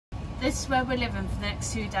This is where we're living for the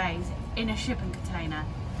next 2 days, in a shipping container.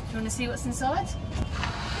 Do you want to see what's inside?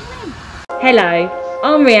 Hello,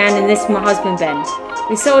 I'm Rianne and this is my husband Ben.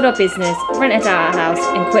 We sold our business, rented out our house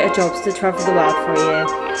and quit our jobs to travel the world for a year.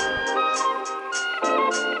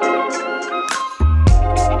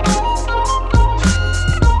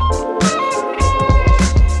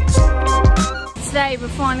 Today we're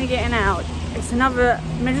finally getting out. It's another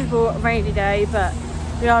miserable rainy day, but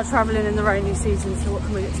we are travelling in the rainy season, so what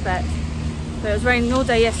can we expect? But it was raining all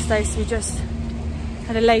day yesterday, so we just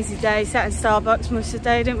had a lazy day, sat in Starbucks most of the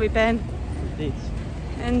day, didn't we, Ben? Indeed.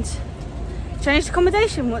 And changed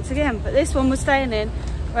accommodation once again, but this one we're staying in.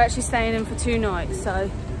 We're actually staying in for 2 nights,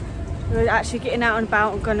 so we're actually getting out and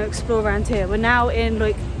about and going to explore around here. We're now in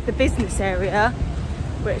like the business area,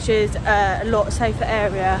 which is a lot safer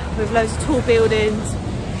area with loads of tall buildings.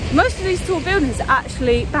 Most of these tall buildings are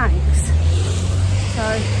actually banks,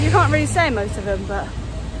 so you can't really say most of them, but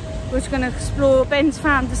we're just going to explore. Ben's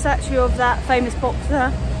found the statue of that famous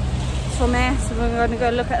boxer. It's from here, so we're going to go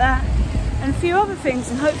look at that and a few other things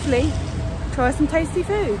and hopefully try some tasty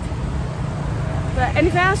food. But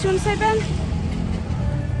anything else you want to say, Ben?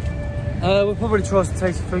 We'll probably try some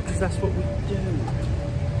tasty food because that's what we do.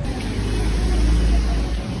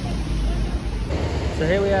 So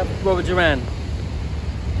here we have Robert Duran,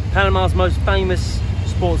 Panama's most famous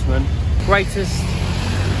sportsman, greatest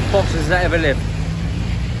boxers that ever lived.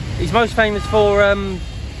 He's most famous for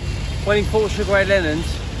when he fought Sugar Ray Leonard,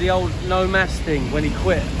 the old no mass thing when he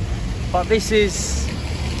quit. But this is,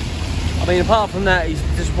 I mean, apart from that, he's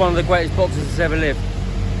just one of the greatest boxers that's ever lived,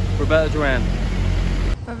 Robert Duran.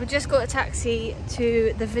 Well, we just got a taxi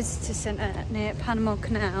to the visitor centre near Panama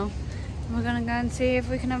Canal. And we're going to go and see if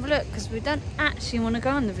we can have a look, because we don't actually want to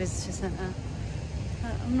go in the visitor centre.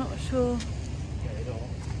 I'm not sure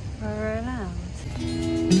where we're allowed.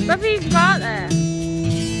 Maybe you can go out there.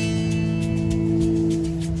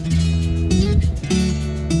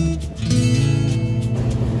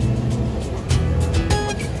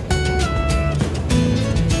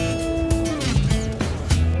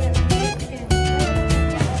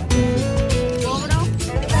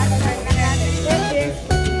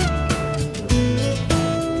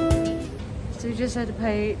 We just had to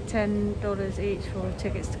pay $10 each for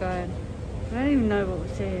tickets to go in. I don't even know what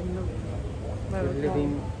we're seeing.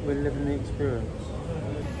 We're living the experience.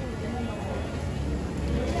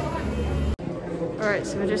 Alright,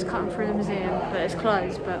 so we're just cutting through the museum, but it's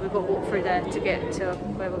closed, but we've got to walk through there to get to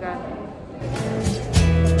where we're going.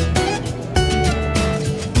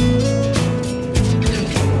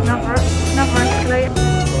 Another escalator.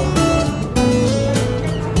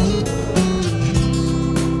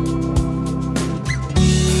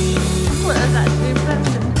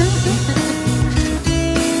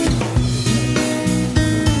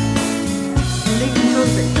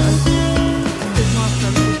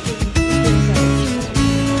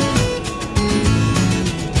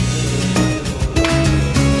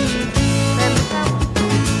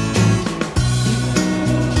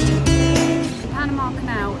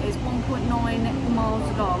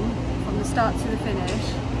 Start to the finish,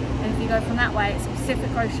 and if you go from that way it's the Pacific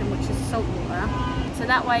Ocean, which is salt water, so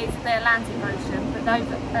that way it's the Atlantic Ocean, but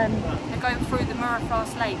they're going through the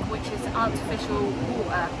Murray-Fast Lake, which is artificial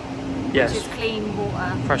water, yes, which is clean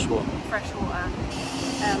water, fresh water.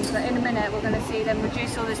 But in a minute we're going to see them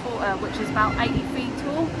reduce all this water, which is about 80 feet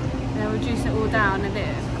tall, and they'll reduce it all down and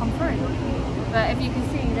it'll come through. But if you can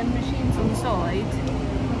see them machines on the side,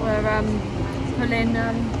 we're pulling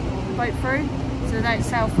the boat through. So they don't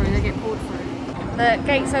sail through, they get pulled through. The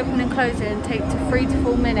gates open and closing take 3 to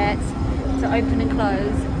 4 minutes to open and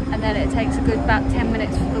close, and then it takes a good about 10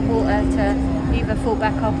 minutes for the water to either fall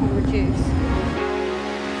back up or reduce.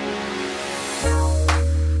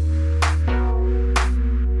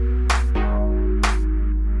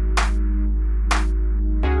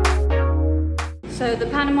 So the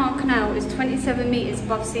Panama Canal is 27 metres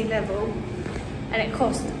above sea level, and it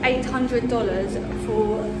costs $800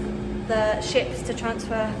 for the ships to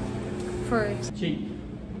transfer through. It's cheap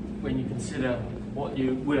when you consider what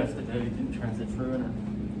you would have to do to transit through, innit?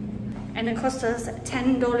 And it cost us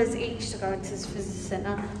 $10 each to go into this visitor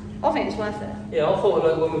centre. I think it's worth it. Yeah, I thought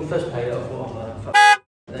like when we first paid it, I thought,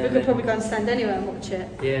 we could probably go and stand anywhere and watch it.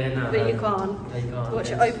 Yeah, no. But you can't. No, you can't. Watch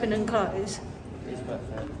it open and close. It's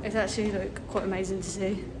worth it. It's actually like quite amazing to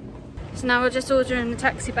see. So now we're just ordering a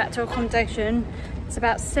taxi back to accommodation. It's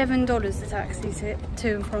about $7 the taxi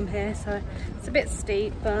to and from here, so it's a bit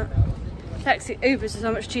steep, but Ubers are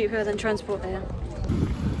so much cheaper than transport here.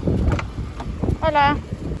 Hola!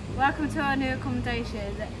 Welcome to our new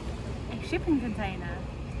accommodation, a shipping container.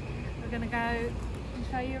 We're going to go and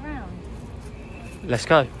show you around. Let's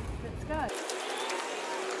go. But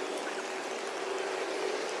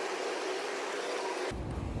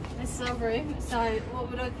room. So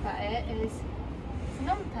what we like about it is it's a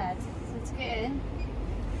number pad. So to get in,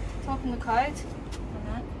 type in the code.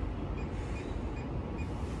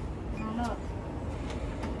 And look.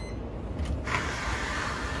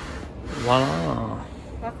 Voila.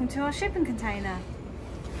 Welcome to our shipping container.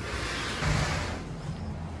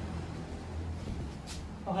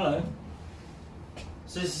 Oh, hello.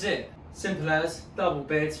 So this is it. Simple as double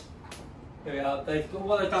bed. Here we are.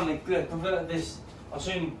 What they've done, they've converted this. I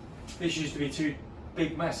assume this used to be two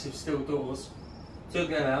big, massive steel doors. Took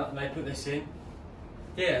them out and they put this in.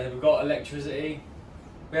 Yeah, we've got electricity.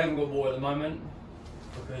 We haven't got water at the moment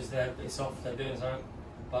because it's off. They're doing something.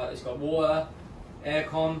 But it's got water,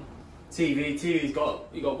 aircon, TV. TV's got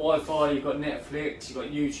you've got Wi-Fi, you've got Netflix, you've got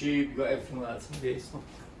YouTube, you've got everything like that. TV. It's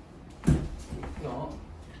not.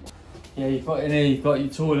 Yeah, you've got in here, you've got your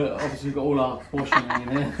toilet, obviously we've got all our washing in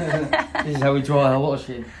here. This is how we dry our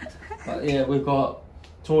washing. But yeah, we've got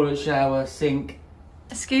toilet, shower, sink.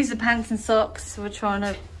 Excuse the pants and socks, we're trying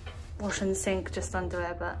to wash in the sink, just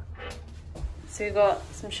underwear, but. So we've got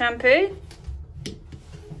some shampoo,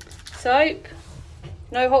 soap,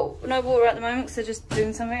 no water at the moment because they're just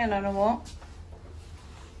doing something, I don't know what.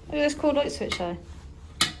 Look at this cool light switch though.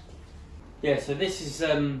 Yeah, so this is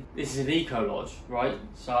an eco lodge, right?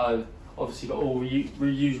 So obviously got all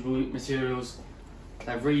reusable materials.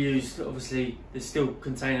 They've reused, obviously, the steel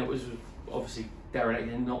container was obviously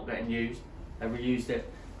derelict and not getting used. They've reused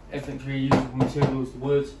it. Everything's reusable materials, the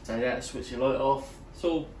wood. So yeah, switch your light off. It's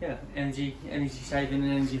all, yeah, energy saving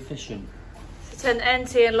and energy efficient. So turn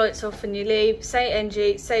NT and lights off when you leave. Save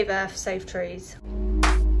energy, save earth, save trees.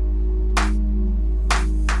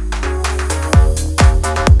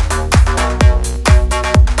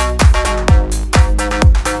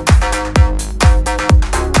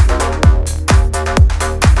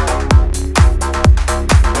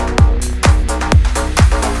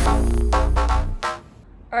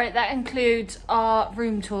 Alright, that includes our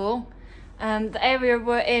room tour. The area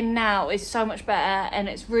we're in now is so much better and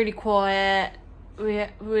it's really quiet. We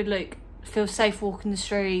like feel safe walking the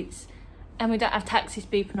streets and we don't have taxis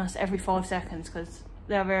beeping us every 5 seconds because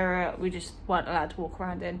the other area we just weren't allowed to walk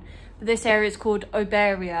around in. But this area is called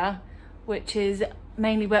Oberia, which is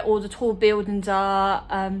mainly where all the tall buildings are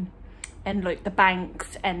and like the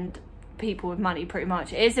banks and people with money pretty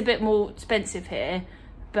much. It is a bit more expensive here,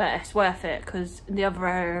 but it's worth it because in the other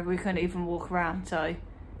area we couldn't even walk around, so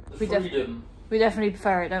we definitely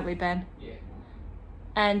prefer it, don't we, Ben? Yeah.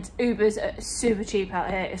 And Uber's super cheap out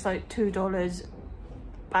here. It's like $2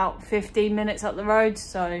 about 15 minutes up the road,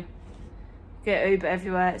 so get Uber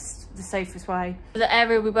everywhere. It's the safest way. The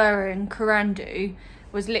area we were in, Corandu,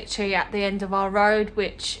 was literally at the end of our road,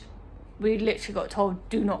 which we literally got told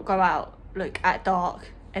do not go out like at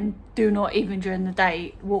dark and do not even during the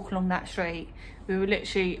day walk along that street. We were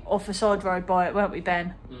literally off a side road by it, weren't we,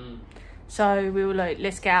 Ben? Mm. So we were like,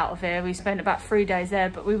 let's get out of here. We spent about 3 days there,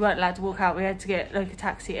 but we weren't allowed to walk out. We had to get like a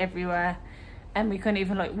taxi everywhere and we couldn't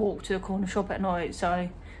even like walk to the corner shop at night. So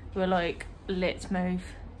we were like, let's move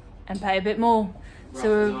and pay a bit more.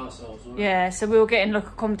 So we were getting like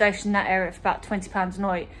accommodation in that area for about £20 a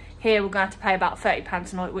night. Here we're going to have to pay about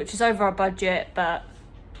 £30 a night, which is over our budget, but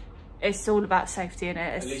it's all about safety in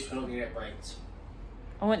it. At least we're not going to get raped.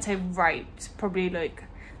 I wouldn't say raped, probably like,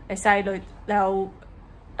 they say like they'll,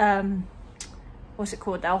 what's it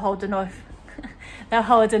called? They'll hold a knife. They'll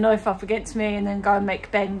hold a knife up against me and then go and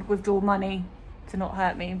make Ben withdraw money to not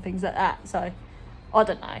hurt me and things like that. So I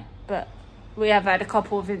don't know, but we have had a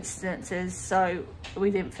couple of incidences, so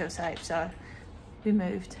we didn't feel safe, so we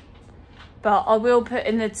moved. But I will put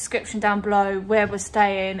in the description down below where we're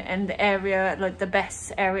staying and the area, like the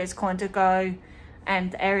best areas kind of go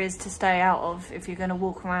and areas to stay out of if you're going to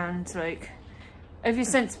walk around. Like, if you're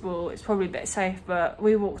sensible, it's probably a bit safe, but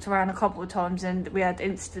we walked around a couple of times and we had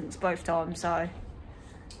incidents both times, so.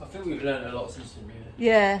 I think we've learned a lot since then, really.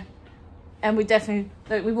 Yeah. And we definitely,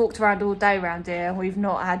 like, we walked around all day around here and we've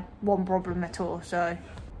not had one problem at all, so.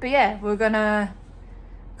 But yeah, we're gonna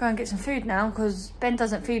go and get some food now because Ben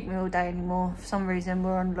doesn't feed me all day anymore. For some reason,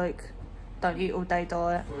 we're on like, don't eat all day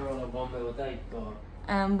diet. We're on a 1 meal a day diet.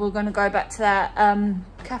 We're gonna go back to that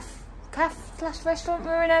cafe/restaurant we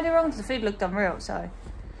were in earlier on because the food looked unreal, so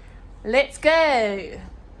let's go.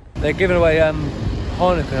 They're giving away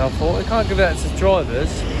Heineken. I thought we can't give that to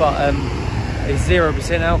drivers, but it's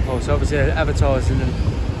 0% alcohol, so obviously they're advertising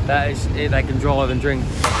that is it, they can drive and drink.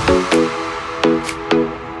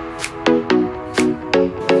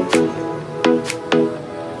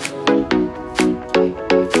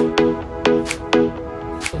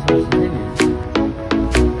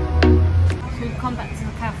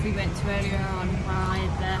 We went to earlier on when I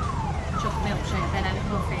had the chocolate milkshake, then had a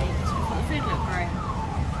coffee, because we thought food look great.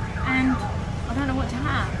 And I don't know what to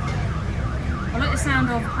have. I like the sound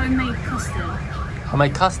of homemade custard.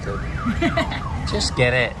 Homemade custard? Just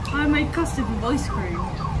get it. Homemade custard with ice cream.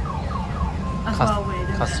 That's well weird,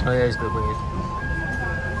 isn't custard, it? yeah, it's a bit weird.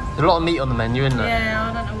 There's a lot of meat on the menu, isn't there? Yeah,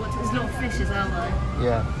 I don't know what. There's a lot of fish as well, though.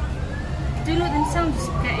 Yeah. Do look them sound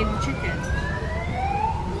spaghetti with chicken.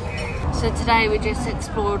 So today we just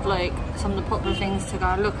explored like some of the popular things to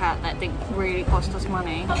go look at that didn't really cost us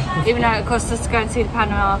money. Even though it cost us to go and see the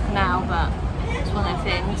Panama Canal, but it's one of those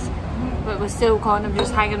things. But we're still kind of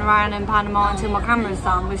just hanging around in Panama until my camera's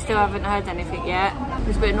done. We still haven't heard anything yet.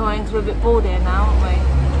 It's a bit annoying because we're a bit bored here now, aren't we?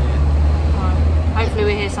 Well, hopefully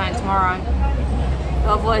we hear something tomorrow.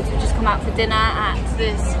 But otherwise we just come out for dinner at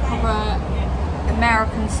this proper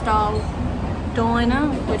American style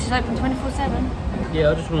diner, which is open 24/7.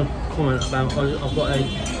 Yeah, I just want to comment about, I've got a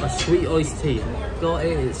sweet iced tea. Got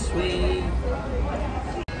it, it's sweet.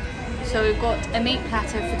 So we've got a meat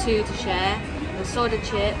platter for two to share, the soda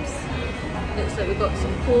chips. Looks like we've got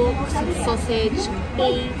some pork, some sausage, some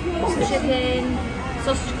beef, some chicken.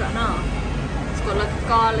 Sausage cut in half. It's got like a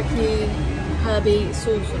garlicky, herby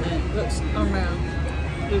sauce on it. Looks unreal.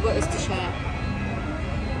 We've got this to share.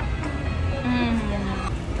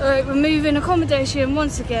 Alright, we're moving accommodation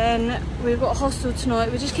once again. We've got a hostel tonight.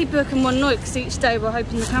 We just keep booking one night because each day we're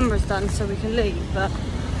hoping the camera's done so we can leave. But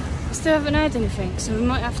we still haven't heard anything, so we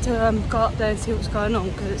might have to go up there and see what's going on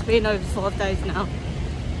because it's been over 5 days now.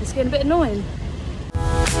 It's getting a bit annoying.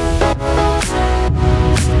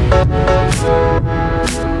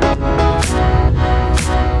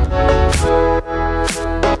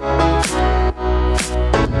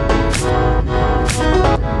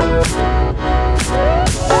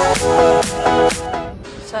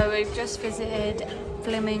 So we've just visited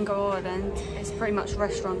Flamingo Island. It's pretty much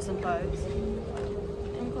restaurants and boats.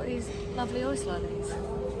 And we've got these lovely ice lollies.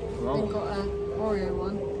 Wow. We've got an Oreo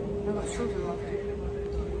one. I've got a strawberry one.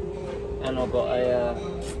 And I've got a,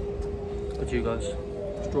 what do you guys?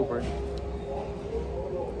 Strawberry.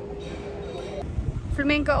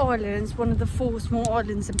 Flamingo Island's one of the 4 small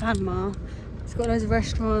islands in Panama. It's got loads of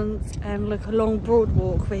restaurants and like a long broad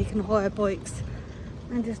walk where you can hire bikes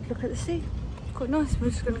and just look at the sea. It's quite nice.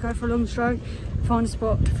 We're just going to go for a long stroll, find a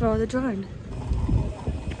spot to fly the drone.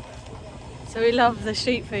 So we love the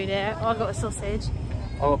street food here. I got a sausage.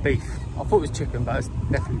 I got beef. I thought it was chicken, but it's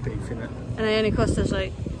definitely beef, isn't it? And they only cost us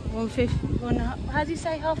like $1.50. How do you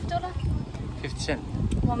say, half a dollar? 50 cents.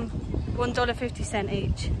 $1.50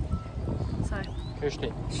 each. So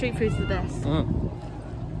street food's the best.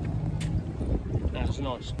 That's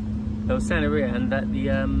nice. There was saying earlier and that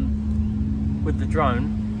the with the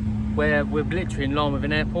drone, where we're literally in line with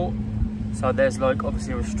an airport, so there's like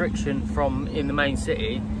obviously a restriction from in the main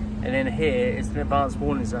city, and then here it's an advanced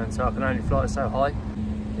warning zone, so I can only fly so high.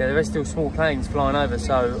 Yeah, there are still small planes flying over,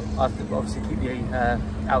 so I have to obviously keep the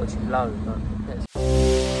altitude low. But yes.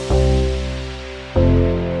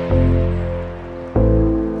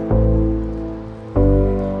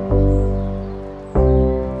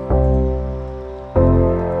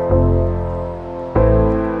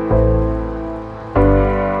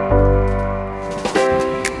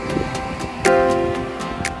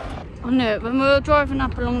 When we were driving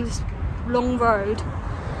up along this long road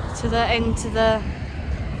to the end to the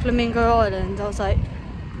Flamingo Island, I was like,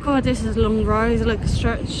 God, this is a long road, it's like a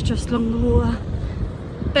stretch just along the water.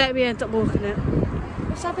 Bet we end up walking it.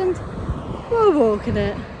 What's happened? We're walking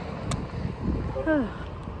it. Oh.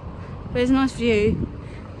 But it's a nice view.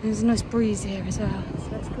 There's a nice breeze here as well, so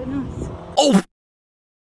that's quite nice. Oh!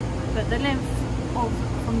 But the length of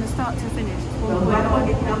from the start to finish is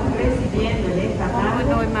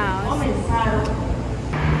 1.9 miles.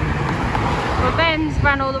 Well, Ben's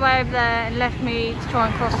ran all the way over there and left me to try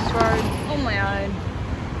and cross this road on my own.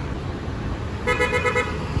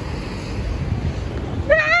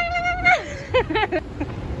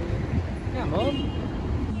 Yeah, Mom.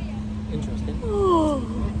 Interesting.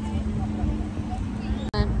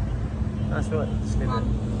 That's right, just leave it.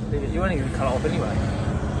 Leave it. You weren't even cut it off anyway.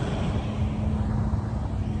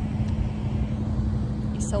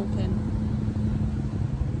 He's sulking.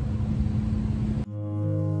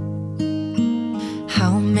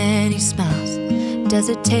 How many smiles does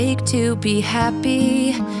it take to be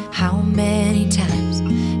happy? How many times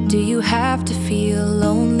do you have to feel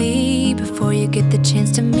lonely before you get the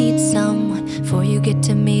chance to meet someone? Before you get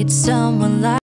to meet someone like